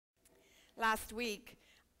Last week,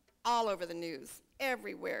 all over the news,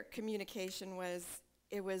 everywhere, communication was,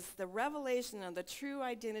 it was the revelation of the true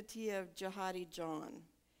identity of Jihadi John.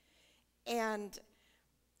 And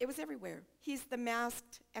it was everywhere. He's the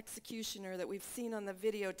masked executioner that we've seen on the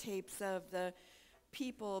videotapes of the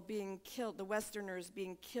people being killed, the Westerners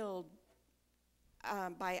being killed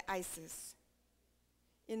by ISIS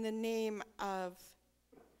in the name of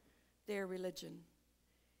their religion.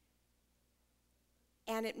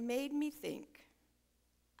 And it made me think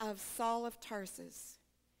of Saul of Tarsus.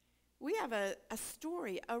 We have a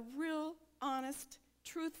story, a real, honest,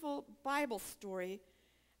 truthful Bible story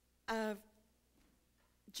of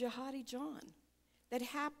Jihadi John that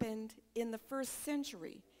happened in the 1st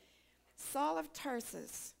century. Saul of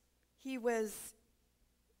Tarsus, he was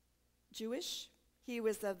Jewish. He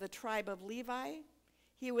was of the tribe of Levi.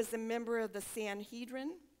 He was a member of the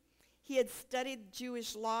Sanhedrin. He had studied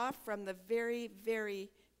Jewish law from the very, very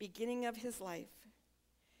beginning of his life.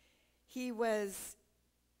 He was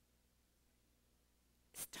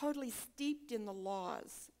totally steeped in the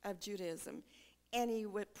laws of Judaism, and he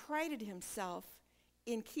prided himself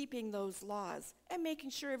in keeping those laws and making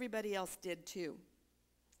sure everybody else did too.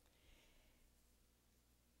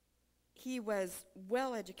 He was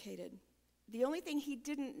well educated. The only thing he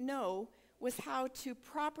didn't know was how to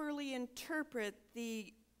properly interpret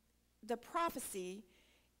the prophecy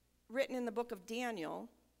written in the book of Daniel,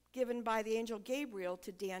 given by the angel Gabriel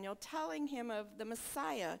to Daniel, telling him of the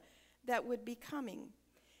Messiah that would be coming.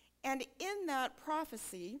 And in that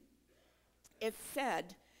prophecy, it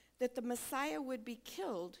said that the Messiah would be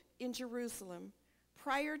killed in Jerusalem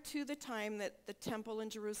prior to the time that the temple in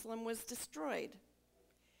Jerusalem was destroyed.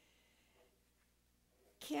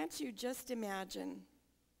 Can't you just imagine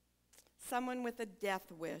someone with a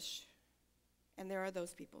death wish, and there are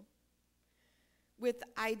those people, with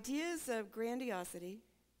ideas of grandiosity,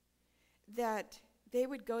 that they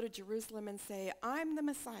would go to Jerusalem and say, I'm the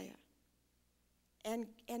Messiah, and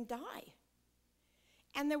die.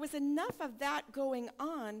 And there was enough of that going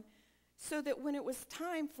on so that when it was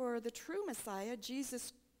time for the true Messiah,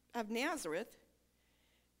 Jesus of Nazareth,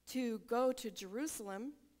 to go to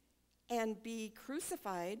Jerusalem and be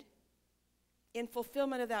crucified in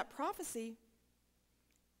fulfillment of that prophecy,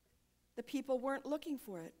 the people weren't looking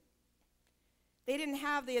for it. They didn't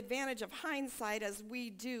have the advantage of hindsight as we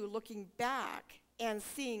do, looking back and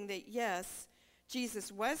seeing that, yes,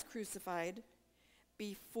 Jesus was crucified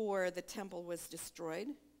before the temple was destroyed,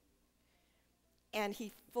 and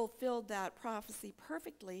he fulfilled that prophecy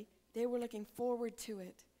perfectly. They were looking forward to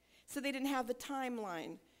it. So they didn't have the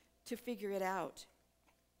timeline to figure it out.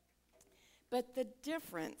 But the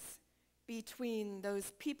difference between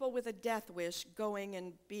those people with a death wish going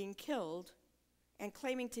and being killed and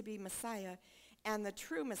claiming to be Messiah and the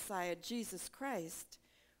true Messiah, Jesus Christ,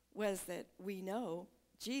 was that we know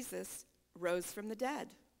Jesus rose from the dead.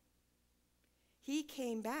 He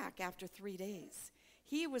came back after 3 days.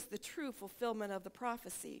 He was the true fulfillment of the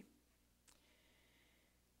prophecy.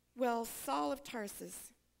 Well, Saul of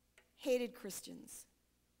Tarsus hated Christians,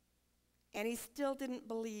 and he still didn't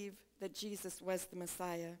believe that Jesus was the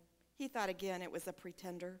Messiah. He thought, again, it was a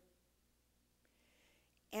pretender.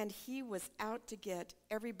 And he was out to get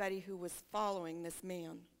everybody who was following this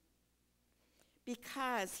man,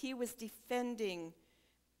 because he was defending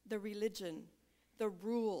the religion, the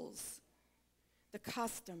rules, the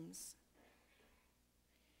customs.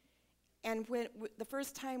 And when the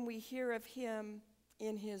first time we hear of him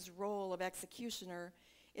in his role of executioner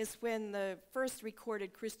is when the first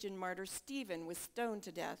recorded Christian martyr, Stephen, was stoned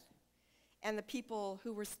to death. And the people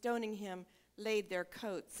who were stoning him laid their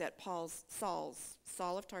coats at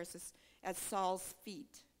Saul of Tarsus, at Saul's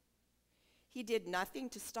feet. He did nothing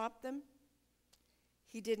to stop them.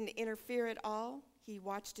 He didn't interfere at all. He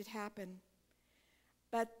watched it happen.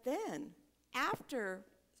 But then, after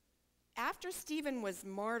Stephen was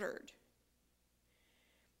martyred,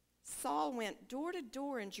 Saul went door to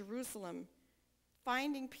door in Jerusalem,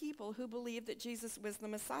 finding people who believed that Jesus was the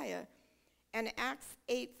Messiah. And Acts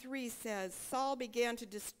 8:3 says, Saul began to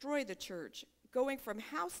destroy the church. Going from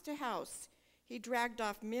house to house, he dragged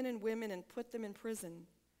off men and women and put them in prison.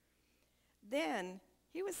 Then,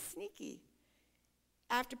 he was sneaky.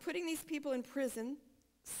 After putting these people in prison,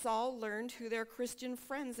 Saul learned who their Christian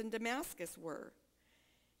friends in Damascus were.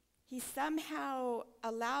 He somehow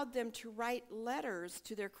allowed them to write letters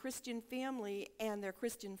to their Christian family and their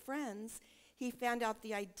Christian friends. He found out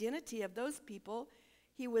the identity of those people.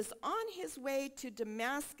 He was on his way to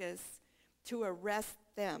Damascus to arrest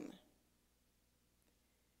them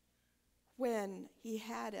when he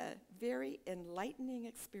had a very enlightening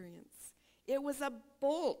experience. It was a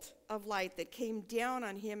bolt of light that came down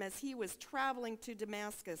on him as he was traveling to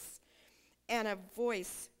Damascus, and a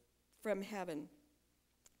voice from heaven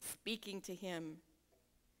speaking to him.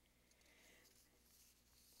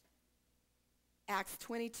 Acts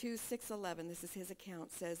 22:6-11, this is his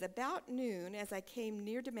account, says, "About noon, as I came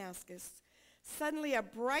near Damascus, suddenly a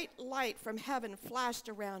bright light from heaven flashed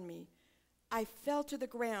around me. I fell to the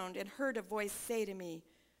ground and heard a voice say to me,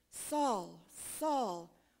 'Saul, Saul,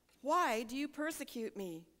 why do you persecute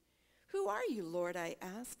me?' 'Who are you, Lord?' I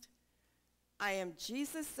asked. 'I am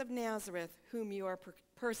Jesus of Nazareth, whom you are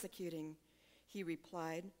persecuting,' he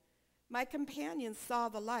replied. 'My companions saw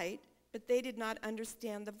the light, but they did not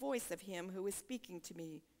understand the voice of him who was speaking to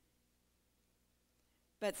me.'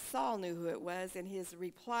 But Saul knew who it was, and his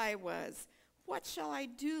reply was, 'What shall I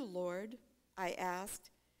do, Lord?' I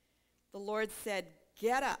asked. The Lord said,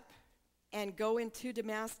 'Get up and go into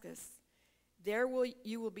Damascus. There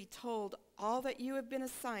you will be told all that you have been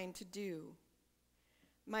assigned to do.'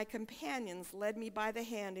 My companions led me by the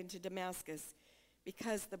hand into Damascus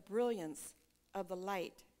because the brilliance of the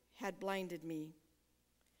light had blinded me."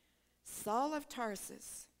 Saul of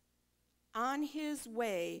Tarsus, on his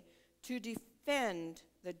way to defend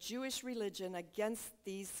the Jewish religion against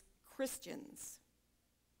these Christians,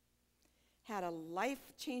 had a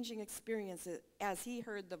life-changing experience as he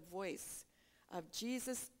heard the voice of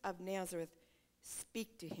Jesus of Nazareth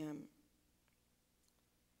speak to him.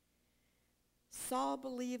 Saul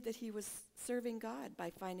believed that he was serving God by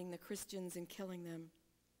finding the Christians and killing them,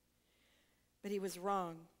 but he was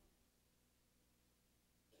wrong.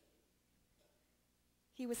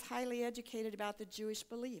 He was highly educated about the Jewish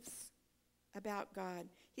beliefs about God.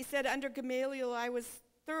 He said, "Under Gamaliel, I was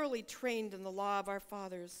thoroughly trained in the law of our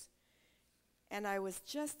fathers, and I was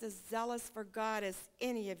just as zealous for God as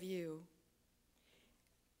any of you."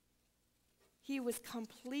 He was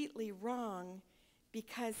completely wrong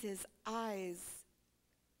because his eyes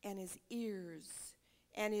and his ears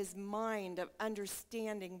and his mind of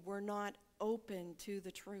understanding were not open to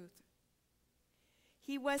the truth.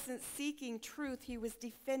 He wasn't seeking truth, he was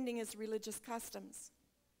defending his religious customs.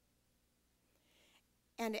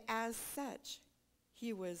 And as such,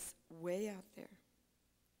 he was way out there.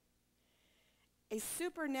 A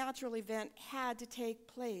supernatural event had to take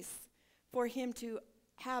place for him to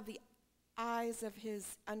have the eyes of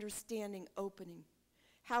his understanding opening,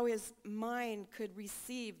 how his mind could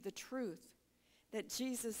receive the truth that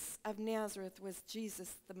Jesus of Nazareth was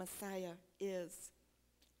Jesus the Messiah is.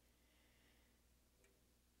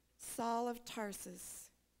 Saul of Tarsus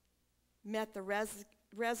met the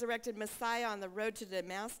resurrected Messiah on the road to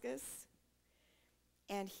Damascus,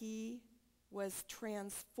 and he was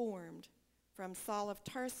transformed from Saul of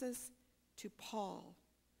Tarsus to Paul,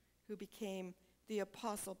 who became the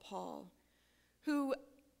Apostle Paul, who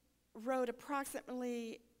wrote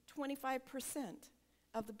approximately 25%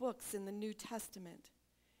 of the books in the New Testament.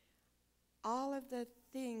 All of the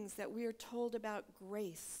things that we are told about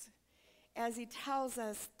grace, as he tells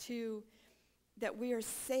us that we are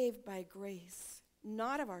saved by grace,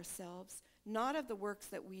 not of ourselves, not of the works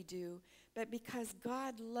that we do, but because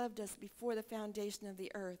God loved us before the foundation of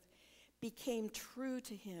the earth, became true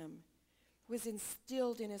to him, was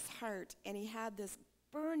instilled in his heart, and he had this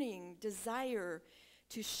burning desire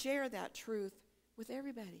to share that truth with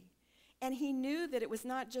everybody. And he knew that it was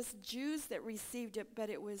not just Jews that received it, but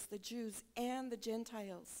it was the Jews and the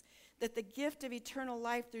Gentiles, that the gift of eternal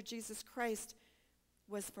life through Jesus Christ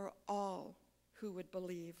was for all who would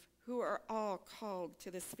believe, who are all called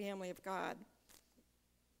to this family of God.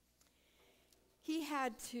 He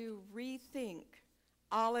had to rethink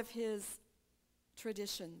all of his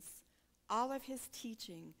traditions, all of his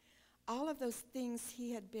teaching, all of those things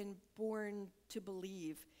he had been born to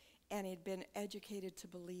believe and had been educated to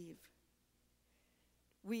believe.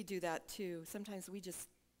 We do that too. Sometimes we just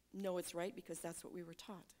know it's right because that's what we were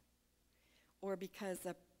taught, or because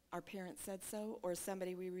our parents said so, or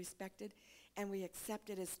somebody we respected, and we accept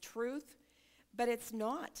it as truth, but it's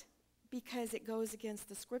not, because it goes against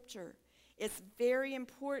the scripture. It's very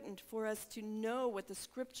important for us to know what the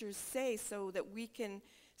scriptures say so that we can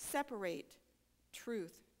separate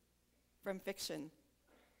truth from fiction.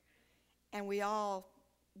 And we all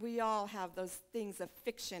have those things of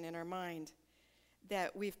fiction in our mind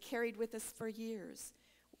that we've carried with us for years.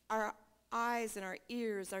 Our eyes and our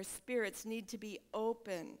ears, our spirits need to be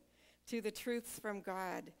open to the truths from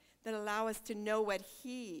God that allow us to know what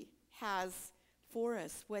he has for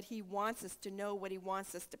us, what he wants us to know, what he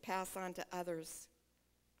wants us to pass on to others.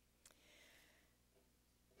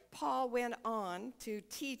 Paul went on to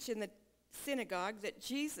teach in the synagogue that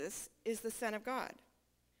Jesus is the Son of God.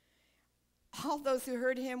 All those who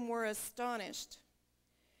heard him were astonished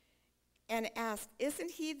and asked,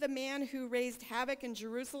 "Isn't he the man who raised havoc in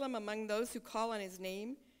Jerusalem among those who call on his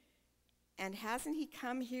name? And hasn't he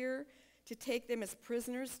come here to take them as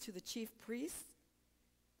prisoners to the chief priests?"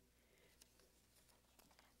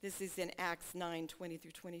 This is in Acts 9:20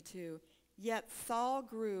 through 22. Yet Saul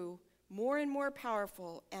grew more and more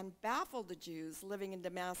powerful and baffled the Jews living in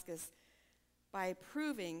Damascus by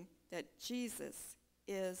proving that Jesus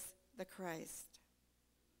is the Christ.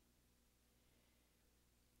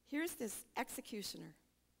 Here's this executioner.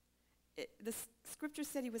 The scripture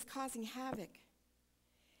said he was causing havoc.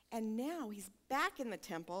 And now he's back in the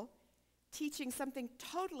temple teaching something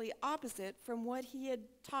totally opposite from what he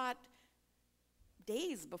had taught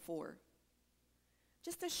days before.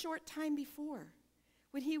 Just a short time before,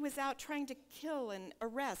 when he was out trying to kill and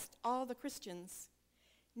arrest all the Christians.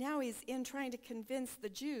 Now he's in trying to convince the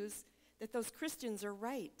Jews that those Christians are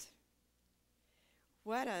right.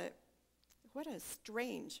 What a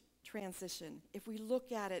strange transition if we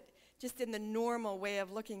look at it just in the normal way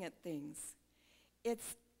of looking at things.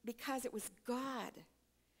 It's because it was God,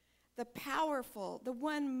 the powerful, the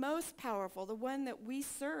one most powerful, the one that we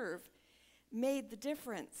serve, made the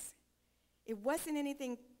difference. It wasn't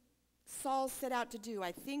anything Saul set out to do.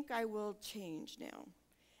 I think I will change now,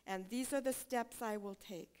 and these are the steps I will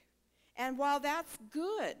take. And while that's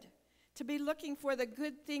good, to be looking for the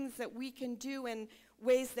good things that we can do and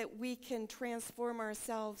ways that we can transform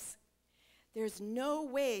ourselves, there's no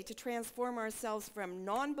way to transform ourselves from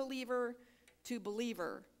non-believer to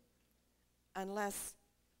believer unless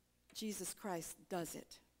Jesus Christ does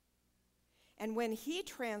it. And when he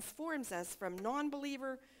transforms us from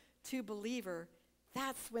non-believer to believer,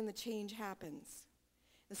 that's when the change happens.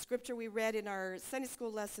 The scripture we read in our Sunday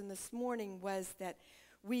school lesson this morning was that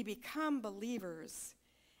we become believers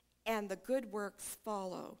and the good works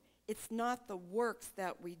follow. It's not the works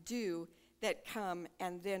that we do that come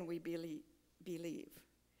and then we believe.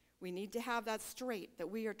 We need to have that straight,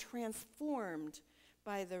 that we are transformed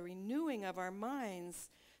by the renewing of our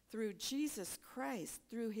minds through Jesus Christ,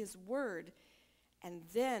 through his word, and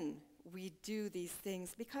then we do these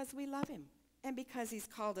things because we love him and because he's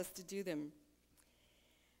called us to do them.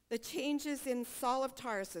 The changes in Saul of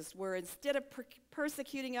Tarsus were, instead of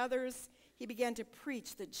persecuting others, he began to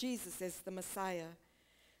preach that Jesus is the Messiah.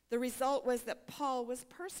 The result was that Paul was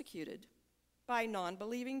persecuted by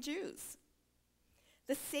non-believing Jews.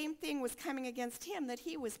 The same thing was coming against him that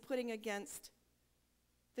he was putting against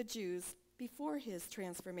the Jews before his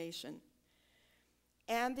transformation.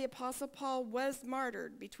 And the Apostle Paul was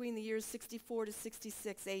martyred between the years 64 to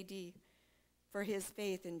 66 AD for his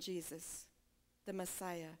faith in Jesus, the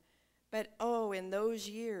Messiah. But in those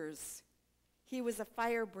years, he was a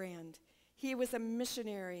firebrand. He was a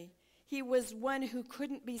missionary. He was one who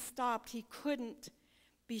couldn't be stopped. He couldn't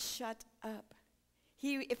be shut up.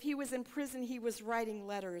 If he was in prison, he was writing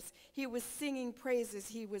letters. He was singing praises.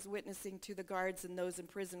 He was witnessing to the guards and those in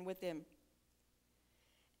prison with him.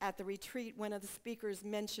 At the retreat, one of the speakers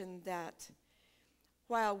mentioned that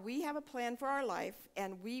while we have a plan for our life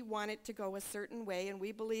and we want it to go a certain way and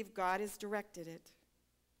we believe God has directed it,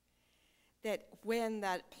 that when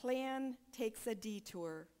that plan takes a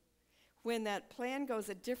detour, when that plan goes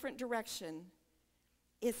a different direction,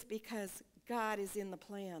 it's because God is in the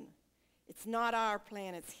plan. It's not our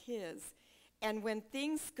plan, it's his. And when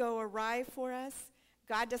things go awry for us,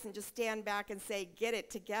 God doesn't just stand back and say, "Get it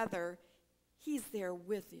together." He's there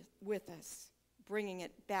with us, bringing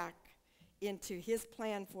it back into his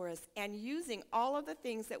plan for us and using all of the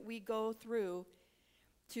things that we go through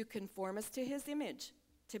to conform us to his image,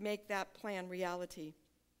 to make that plan reality.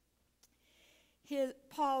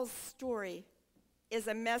 Paul's story is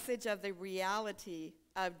a message of the reality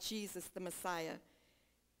of Jesus the Messiah.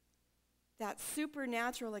 That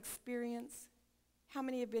supernatural experience. How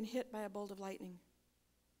many have been hit by a bolt of lightning?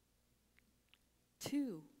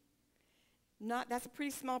 2. That's a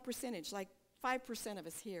pretty small percentage, like 5% of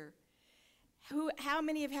us here. How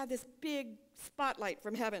many have had this big spotlight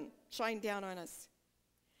from heaven shine down on us?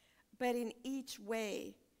 But in each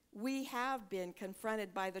way, we have been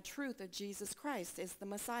confronted by the truth of Jesus Christ as the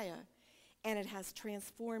Messiah, and it has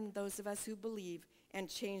transformed those of us who believe and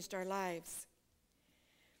changed our lives.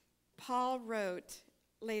 Paul wrote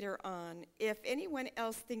later on, "If anyone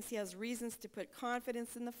else thinks he has reasons to put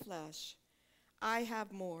confidence in the flesh, I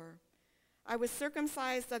have more. I was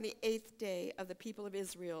circumcised on the 8th day of the people of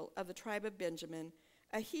Israel, of the tribe of Benjamin,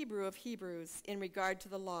 a Hebrew of Hebrews in regard to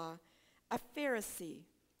the law, a Pharisee.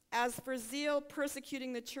 As for zeal,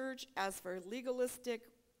 persecuting the church, as for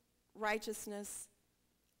legalistic righteousness,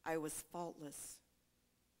 I was faultless."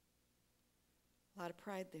 A lot of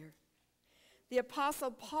pride there. The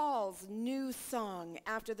Apostle Paul's new song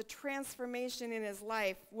after the transformation in his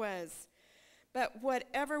life was, "But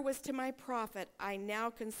whatever was to my profit, I now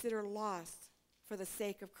consider loss for the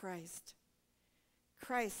sake of Christ."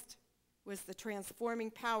 Christ was the transforming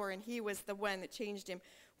power, and he was the one that changed him.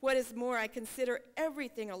 "What is more, I consider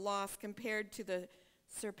everything a loss compared to the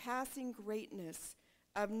surpassing greatness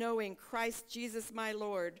of knowing Christ Jesus my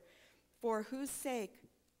Lord, for whose sake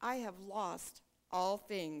I have lost all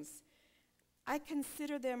things. I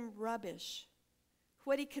consider them rubbish."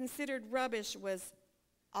 What he considered rubbish was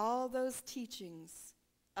all those teachings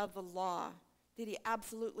of the law that he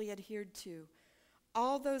absolutely adhered to,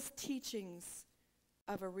 all those teachings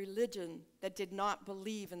of a religion that did not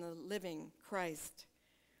believe in the living Christ.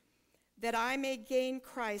 "That I may gain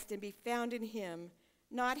Christ and be found in him,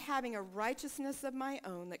 not having a righteousness of my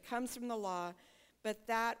own that comes from the law, but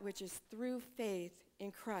that which is through faith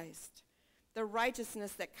in Christ, the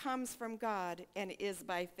righteousness that comes from God and is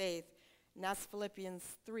by faith." And that's Philippians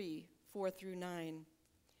 3, 4 through 9.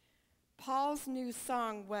 Paul's new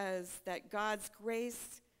song was that God's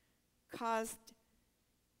grace caused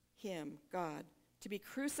him, God, to be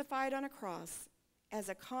crucified on a cross as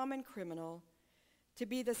a common criminal, to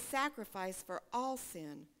be the sacrifice for all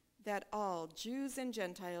sin, that all, Jews and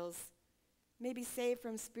Gentiles, may be saved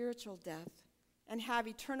from spiritual death and have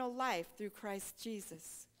eternal life through Christ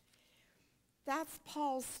Jesus. That's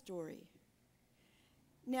Paul's story.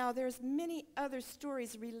 Now, there's many other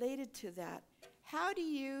stories related to that. How do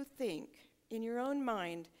you think, in your own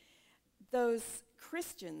mind, those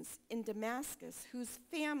Christians in Damascus whose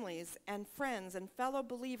families and friends and fellow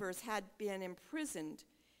believers had been imprisoned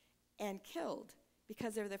and killed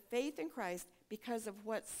because of their faith in Christ, because of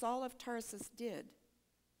what Saul of Tarsus did?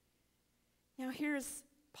 Now here's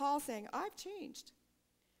Paul saying, "I've changed."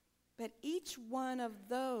 But each one of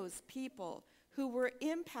those people who were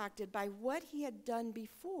impacted by what he had done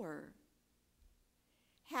before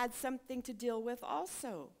had something to deal with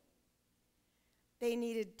also. They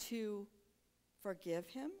needed to forgive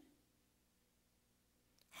him.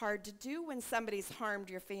 Hard to do when somebody's harmed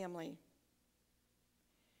your family.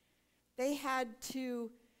 They had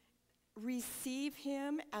to receive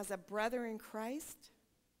him as a brother in Christ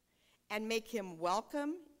and make him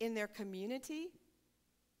welcome in their community.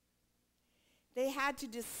 They had to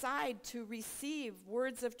decide to receive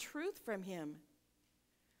words of truth from him.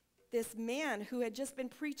 This man who had just been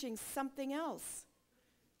preaching something else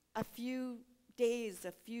a few days,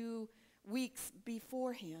 a few weeks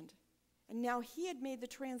beforehand. And now he had made the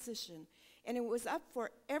transition. And it was up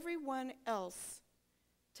for everyone else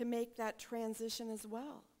to make that transition as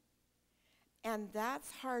well. And that's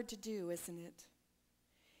hard to do, isn't it?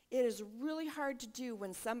 It is really hard to do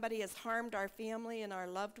when somebody has harmed our family and our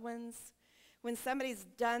loved ones, when somebody's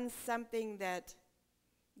done something that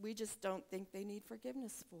we just don't think they need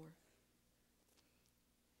forgiveness for.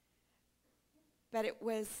 But it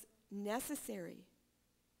was necessary,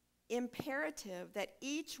 imperative, that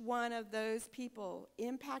each one of those people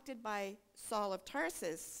impacted by Saul of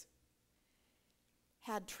Tarsus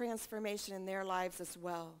had transformation in their lives as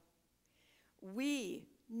well.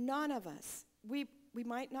 None of us, we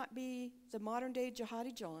might not be the modern day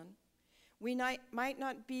Jihadi John. We might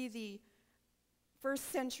not be the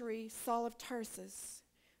first century Saul of Tarsus.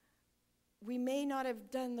 We may not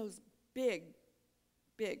have done those big,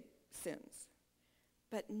 big sins.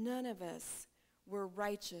 But none of us were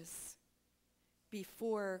righteous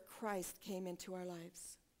before Christ came into our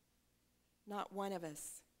lives. Not one of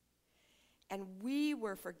us. And we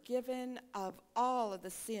were forgiven of all of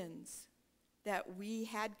the sins that we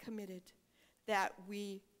had committed, that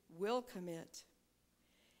we will commit,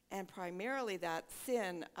 and primarily that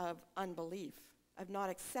sin of unbelief, of not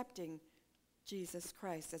accepting Jesus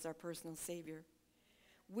Christ as our personal Savior.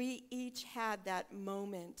 We each had that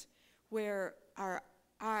moment where our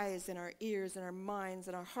eyes and our ears and our minds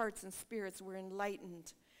and our hearts and spirits were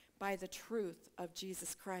enlightened by the truth of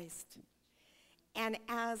Jesus Christ. And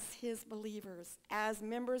as his believers, as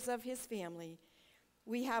members of his family,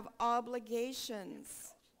 we have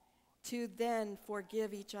obligations to then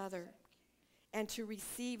forgive each other and to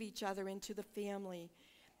receive each other into the family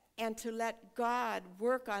and to let God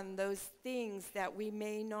work on those things that we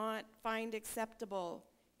may not find acceptable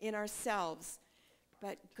in ourselves.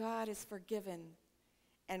 But God is forgiven,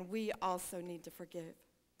 and we also need to forgive.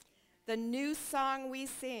 The new song we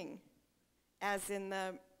sing, as in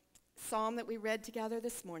the psalm that we read together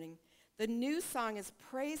this morning, the new song is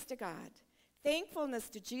praise to God, thankfulness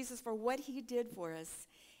to Jesus for what he did for us,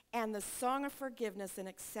 and the song of forgiveness and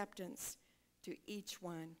acceptance to each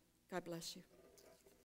one. God bless you.